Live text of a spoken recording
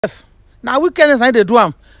Now weekends I they do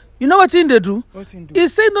am. You know what they do? He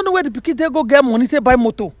say no know where the pikin they go get money to buy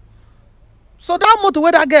motor. So that motor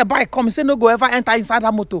where that get buy come, he say no go ever enter inside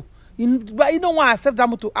that motor. But you don't want to accept that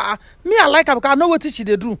motor. Me I like her because I know what she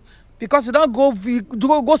they do. Because you don't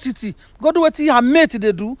go city, go do what her mate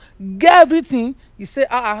they do, get everything. You say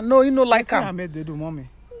no, you know like her. Her mate they do, mommy.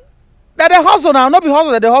 That they hustle now, not be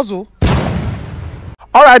hustle, that they hustle.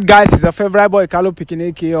 All right, guys, it's your favorite boy, Carlo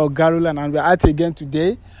Pikineke or Garulan, and we're at again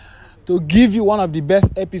today to give you one of the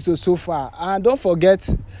best episodes so far. And don't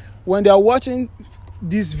forget, when they are watching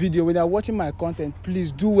this video, when they are watching my content,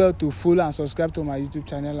 please do well to follow and subscribe to my YouTube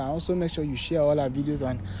channel, and also make sure you share all our videos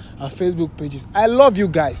on our Facebook pages. I love you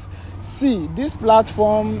guys. See, this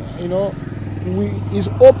platform, is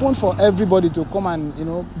open for everybody to come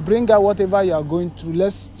and bring out whatever you are going through.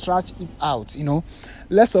 Let's stretch it out.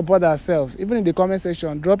 Let's support ourselves. Even in the comment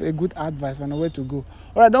section, drop a good advice on where to go.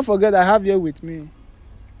 All right, don't forget, I have here with me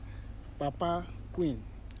Papa Queen,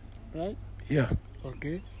 right? Yeah.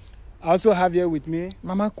 Okay. I also have here with me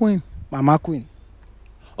Mama Queen. Mama Queen.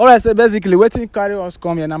 All right, so basically, waiting carry us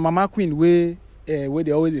come here. Now, Mama Queen, where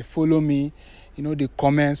they always follow me, they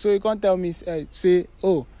comment. So you can't tell me, say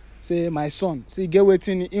my son, see, get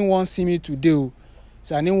waiting, he won't see me today.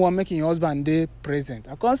 So I didn't want making your husband day present.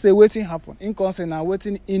 I can't say waiting happen. In concern, now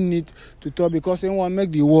waiting in need to talk because he want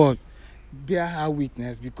make the world bear her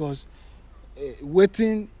witness because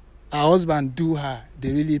waiting her husband do her,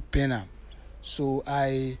 they really pain her. So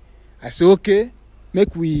I say, okay,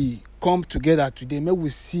 make we come together today. Make we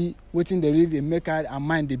see waiting they really make her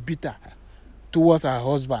mind the bitter towards her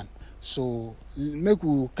husband. So make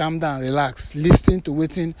we calm down, relax, listen to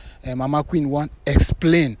waiting Mama Queen want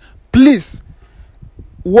explain. Please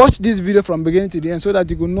watch this video from beginning to the end so that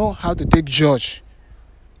you will know how to take judge.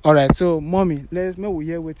 All right, so mommy, make we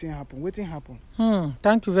hear waiting happen. Waiting happen.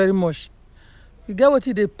 Thank you very much. You get what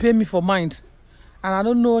they pay me for mind, and I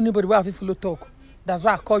don't know anybody where I follow talk. That's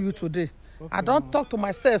why I call you today. Okay, I don't talk to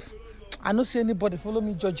myself. I don't see anybody follow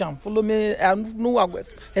me, judge am, follow me. I know what I go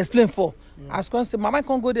explain for. Yeah. I was going to say, Mama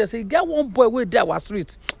can't go there. Say, get one boy where there was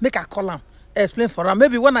street. Make a call him, explain for him.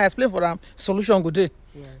 Maybe when I explain for him, solution go there.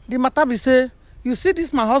 Yes. The matter be say, you see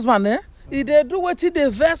this my husband, If they do what they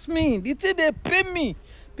vex me, they pay me.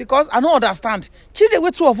 Because I don't understand. Children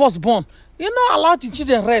where two of us born. You not allow the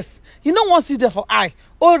children rest. You don't want to see them for eye.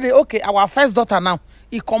 Okay, our first daughter now,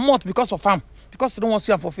 he come out because of him. Because you don't want to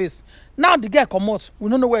see him for face. Now the girl come out, we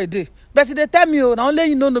don't know where he did. But they tell me, now only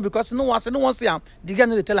you know because you don't want to see him. The girl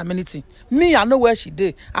no tell him anything. Me, I know where she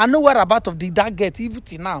did. I know where about of that girl.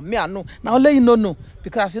 Even now, me I know. Now only you know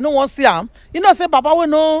because you don't want to see him. You know say Papa we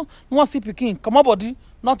no want to see Pikin. Come on, body,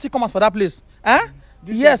 nothing come out for that place.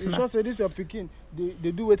 Yes. You say this your Pikin.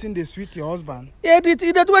 They do waiting they sweet your husband. Yeah, they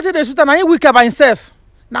do waiting they sweet and he wicked by himself.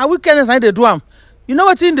 Now weekends I they do him. You know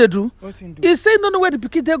what they do? He say no know where the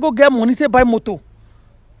pikin they go get money to buy motor.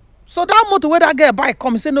 So that motor where that get buy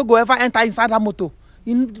come, he say no go ever enter inside that motor.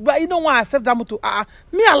 But you don't want to accept that motor.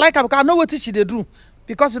 Me I like her because I know what she they do.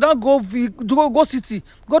 Because you don't go city,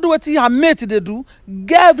 go do what her mate they do,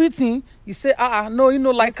 get everything. You say no, you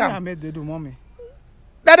know like her. Her mate they do, mommy.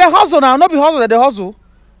 That they hustle now, not be hustle that they hustle.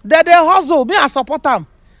 That they hustle. Me I support them.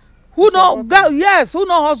 Who know? Yes, who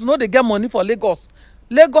know hustle? No, they get money for Lagos.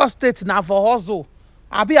 Lagos State now for hustle.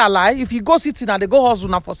 I be alive. If you go city now, they go hustle.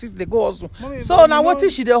 Now for city, they go hustle. Mommy, so now what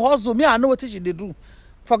is she they hustle? Me, I know what she they do.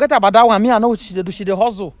 Forget about that one. Me, I know what she they do. She they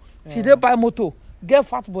hustle. Yeah. She they buy motor. Get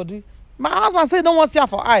fat body. My husband say don't want to see her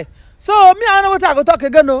for eye. So me, I know what I go talk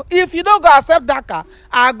again. No, if you don't go accept that car,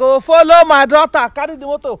 I go follow my daughter. Carry the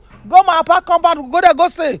motor. Go my papa compound. Go there. Go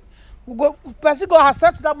stay. Go. Person go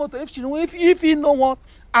accept that motor. If he no want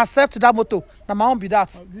accept that motor, now my own be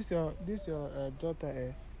that. This your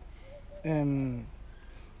daughter.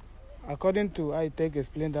 According to I take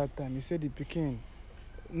explain that time, he said the Pikin.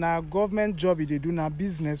 Now government job they do now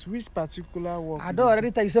business. Which particular work? I don't already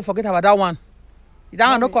tell you say forget about that one. That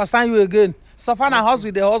one no concern you again. So far na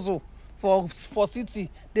hustle they hustle for city.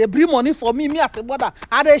 They bring money for me. Me as a brother.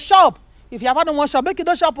 At the shop. If you have no one shop, make it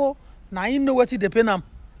no shop. Now you know what they pay them.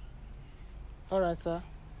 All right, sir.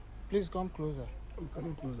 Please come closer. I'm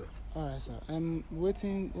coming closer. All right, sir.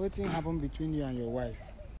 Waiting happen between you and your wife.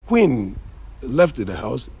 Queen left the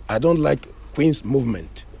house. I don't like Queen's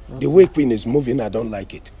movement. Okay. The way Queen is moving, I don't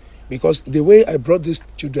like it. Because the way I brought these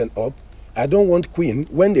children up, I don't want Queen,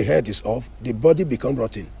 when the head is off, the body become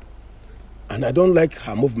rotten. And I don't like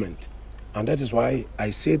her movement. And that is why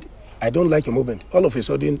I said, I don't like your movement. All of a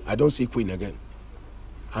sudden, I don't see Queen again.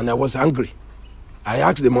 And I was angry. I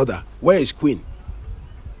asked the mother, where is Queen?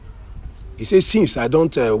 He says, since I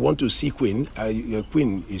don't want to see Queen, your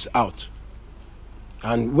Queen is out.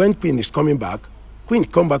 And when Queen is coming back, Queen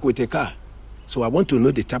come back with a car. So I want to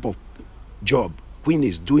know the type of job Queen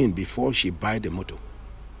is doing before she buy the motor.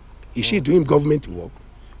 Is she doing government work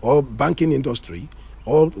or banking industry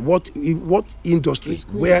or what industry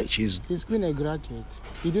where she's... Is Queen a graduate?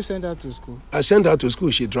 Did you send her to school? I sent her to school,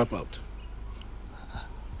 she dropped out.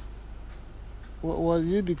 Was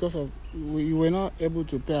it because of you were not able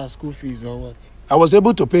to pay her school fees or what? I was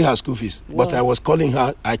able to pay her school fees, Wow. but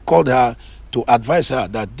I called her to advise her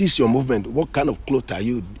that this your movement, what kind of clothes are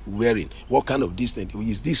you wearing? What kind of this thing?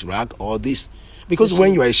 Is this rag or this? Because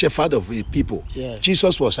when you are a shepherd of a people, yes.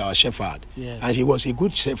 Jesus was our shepherd, yes. and he was a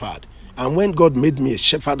good shepherd. And when God made me a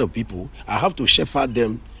shepherd of people, I have to shepherd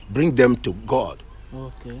them, bring them to God,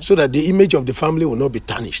 okay. so that the image of the family will not be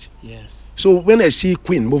tarnished. Yes. So when I see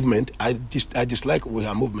Queen movement, I dislike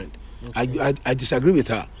her movement. Okay. I disagree with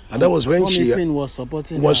her, and that was when Queen was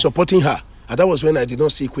supporting her, and that was when I did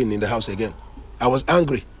not see Queen in the house again. I was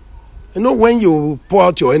angry. You know, when you pour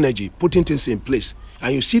out your energy, putting things in place,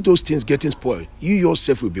 and you see those things getting spoiled, you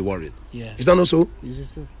yourself will be worried. Yes. Is that not so? Is it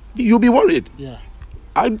so? You'll be worried. Yeah.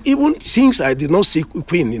 Even since I did not see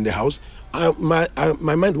Queen in the house, my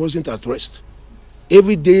mind wasn't at rest.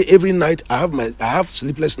 Every day, every night, I have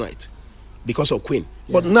sleepless night because of Queen.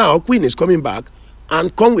 Yeah. But now Queen is coming back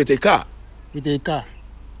and come with a car. With a car?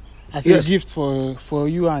 As yes. a gift for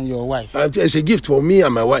you and your wife? It's a gift for me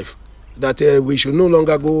and my wife. That we should no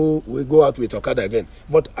longer go out with Okada again.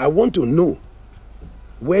 But I want to know,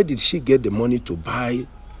 where did she get the money to buy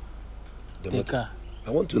the motor? Car.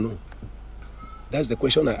 I want to know. That's the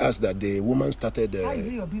question I asked that the woman started. How is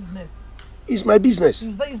it your business? It's my business.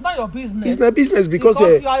 It's not your business. It's my business because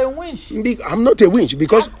you are a winch. I'm not a winch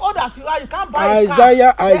because as old as you are, you can't buy Isaiah,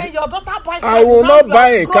 a car. Then your daughter buys I will not buy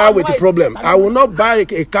a car with a problem. I will not buy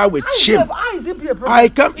a car with shame. How is it be a problem? I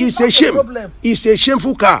can't. It's a shame. It's a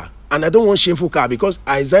shameful car. And I don't want shameful car because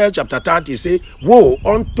Isaiah chapter 30 says, woe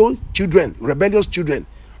unto children, rebellious children,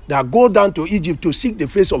 that go down to Egypt to seek the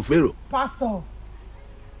face of Pharaoh. Pastor,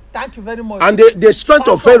 thank you very much. And the strength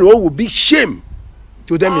of Pharaoh will be shame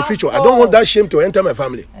to them in future. I don't want that shame to enter my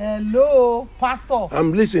family. Hello, Pastor.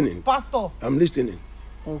 I'm listening. Pastor. I'm listening.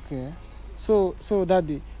 Okay. So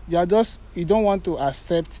Daddy, you don't want to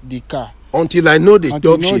accept the car until I know the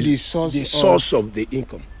job, the source of the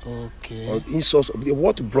income. Okay. Or the source of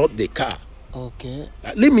what brought the car. Okay.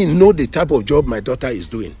 Let me know the type of job my daughter is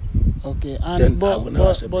doing. Okay. And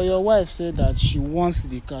but your wife said that she wants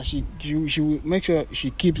the car. She will make sure she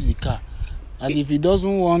keeps the car. And if you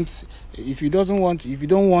don't want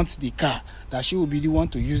the car, that she will be the one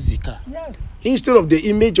to use the car. Yes. Instead of the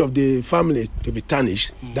image of the family to be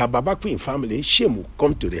tarnished, that Baba Queen family, shame will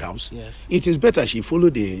come to the house. Yes. It is better she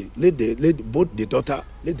follow both the daughter,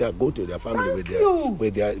 let her go to their family with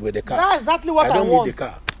the car. That's exactly what I want. I don't need the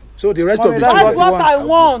car. So the rest of the that's children. That's what I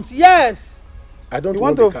want. Yes. I don't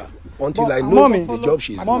want the car until I know the job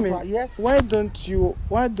she's doing. Mommy, yes. Why don't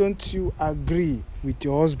you agree with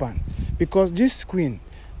your husband? Because this Queen,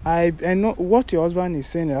 I know what your husband is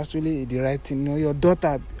saying is actually the right thing. You know, your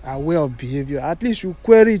daughter, her way of behavior. At least you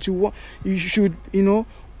query it. You should,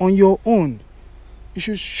 on your own. You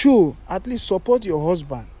should show, at least support your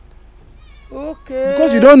husband. Okay.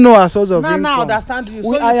 Because you don't know her source of income. Now I understand you.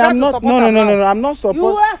 So I am not. No. I'm not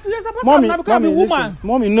supporting. You support mommy, her because I'm a woman.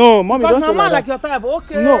 Mommy, no. Mommy, because don't say like your type.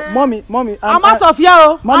 Okay. No, mommy. I'm out of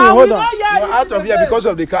here. Mommy, hold on. You're out of here because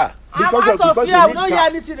of the car. Because of here. We don't hear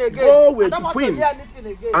anything again. Go with Queen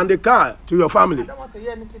and the car to your family. I don't want to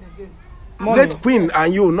hear anything again. Let Queen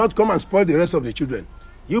and you not come and spoil the rest of the children.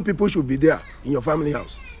 You people should be there in your family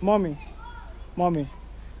house. Mommy,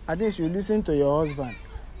 I think you should listen to your husband.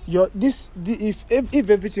 If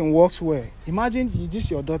everything works well, imagine this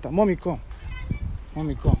your daughter. Mommy, come.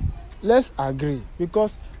 Let's agree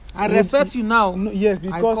because I respect you now. No, yes,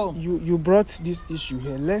 because you brought this issue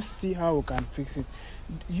here. Let's see how we can fix it.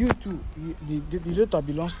 You too, the daughter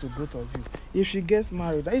belongs to both of you. If she gets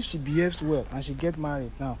married, if she behaves well and she gets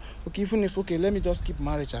married now, let me just keep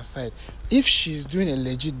marriage aside. If she's doing a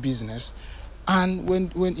legit business, and when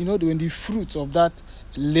the fruits of that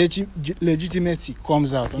legitimacy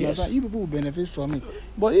comes out, yes, you people will benefit from it.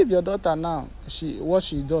 But if your daughter now, what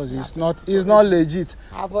she does is not legit.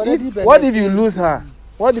 What if you lose her?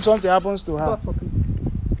 What if something happens to her? God forbid.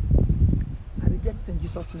 I reject it in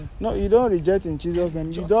Jesus' name. No, you don't reject in Jesus'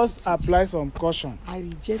 name. You just apply some caution. I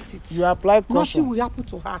reject it. You apply caution. Nothing will happen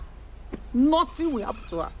to her. Nothing will happen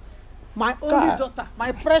to her. My only daughter,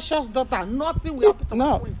 my precious daughter, nothing will happen to her.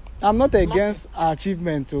 No, I'm not against her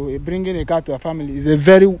achievement to bringing a car to her family. It's a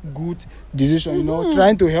very good decision,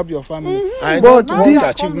 trying to help your family. I don't want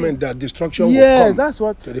this achievement that destruction will come that's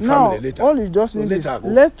what, to the family later. All you just need is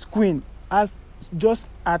let Queen, as just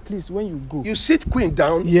at least when you go. You sit Queen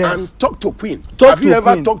down Yes. and talk to Queen. Talk Have you to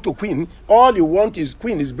ever Queen. talked to Queen? All you want is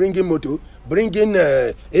Queen is bringing motor, bringing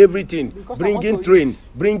everything, Because I want bringing to train, eat.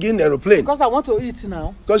 bringing aeroplane. Because I want to eat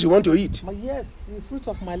now. Because you want to eat. But yes, the fruit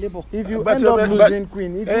of my labor. If you But- end up but- losing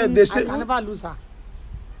Queen, it they means- say- I can never lose her.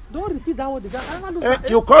 Don't repeat that word again. I never lose her.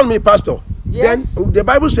 You call me pastor. Yes. Then the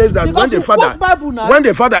Bible says that Because when the you father, quote Bible now. when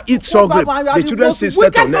the father eats Quote sour grape, Bible and you are the the children most still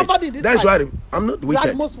set on wicked somebody edge. this That's time. why I'm not You are the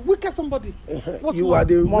wicked. most wicked somebody. What You one? are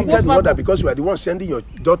the Quote wicked mother Bible. because you are the one sending your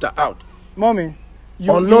daughter out. Mommy,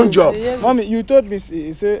 Unknown job. Yes. Mommy, you told me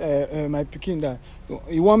say my pikin that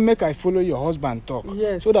you want make I follow your husband talk.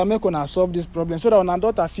 Yes. So that make una solve this problem. So that una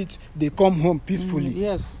daughter fit they come home peacefully.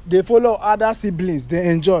 Yes. They follow other siblings. They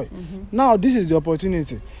enjoy. Now this is the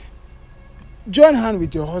opportunity. Join hand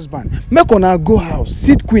with your husband. Make una go house.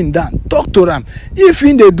 Sit Queen down. Talk to am. If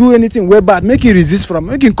him dey do anything wey bad, make him resist from.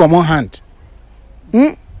 Make him comot hand.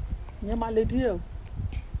 Yeah, my lady.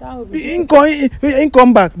 That would be He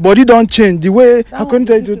come back. Body don change. The way That according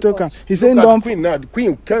would to be talk am. difficult. He say Look him at don. Queen now.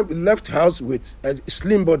 Queen left house with a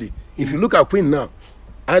slim body. If you look at Queen now,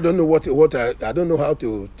 I don't know what I don't know how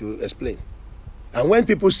to explain. And when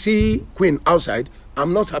people see Queen outside,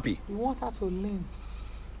 I'm not happy. You want her to lean.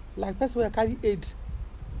 Like person will carry aid.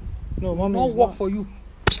 No, mommy. Not it's work not. for you.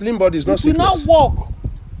 Slim body is not It will not sickness. work.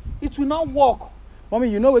 It will not work. Mommy,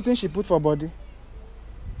 you know wetin she put for body?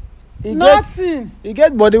 E Nothing.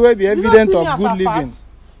 get body wey be You don't evident see me of as good a living. fat?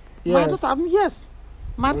 My Yes. daughter, yes.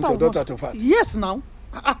 My Want your daughter, daughter to fat? Yes, now.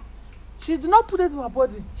 She did not put it in her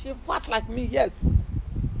body. She fat like me, yes.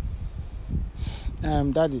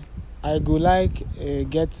 Daddy, I go like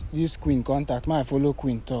get this Queen contact. Make I follow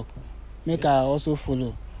Queen talk. Make I also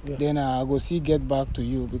follow. Yeah. Then I go see get back to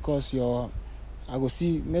you because I go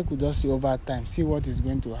see make we just see over time, see what is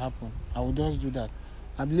going to happen. I will just do that.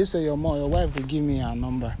 I believe so your wife will give me her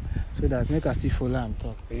number so that make I see follow and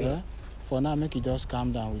talk. Yeah. For now, make you just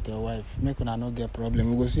calm down with your wife. Make una no get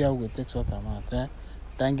problem. We go see how we go take sort am out.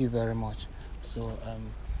 Thank you very much. So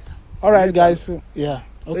all right, Later. guys. So, yeah.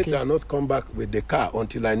 Okay. Later, I'll not come back with the car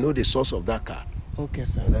until I know the source of that car. Okay,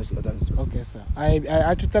 sir. That's Okay, sir.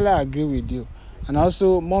 I totally agree with you. And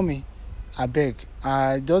also, mommy, I beg,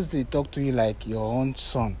 I just dey talk to you like your own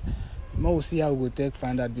son. Mo will see how we go take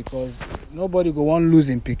find out because nobody go wan lose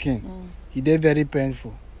him pikin. E dey very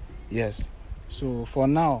painful. Yes. So for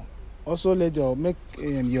now, also make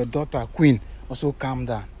your daughter Queen also calm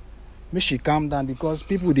down. Make she calm down because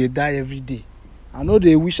people dey die every day. I know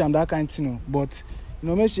they wish am that kind thing, but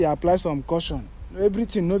make she apply some caution.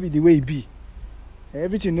 Everything no be the way e be.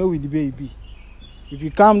 Everything no be the way e be. If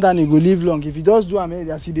you calm down, you go live long. If you just do am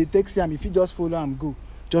as e dey take see am, if you just follow am go,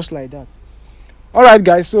 just like that. All right,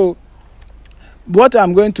 guys. So what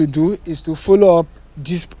I'm going to do is to follow up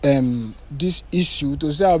this issue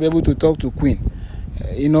to say I'll be able to talk to Queen.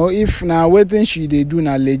 If now wetin she dey do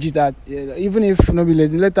na legit that even if no be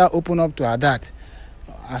legit, let her open up to her dad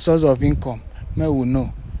a source of income. May we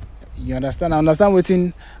know. You understand? I understand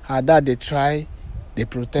wetin her dad dey try, dey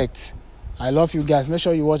protect. I love you guys. Make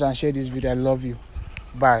sure you watch and share this video. I love you.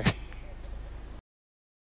 Bye.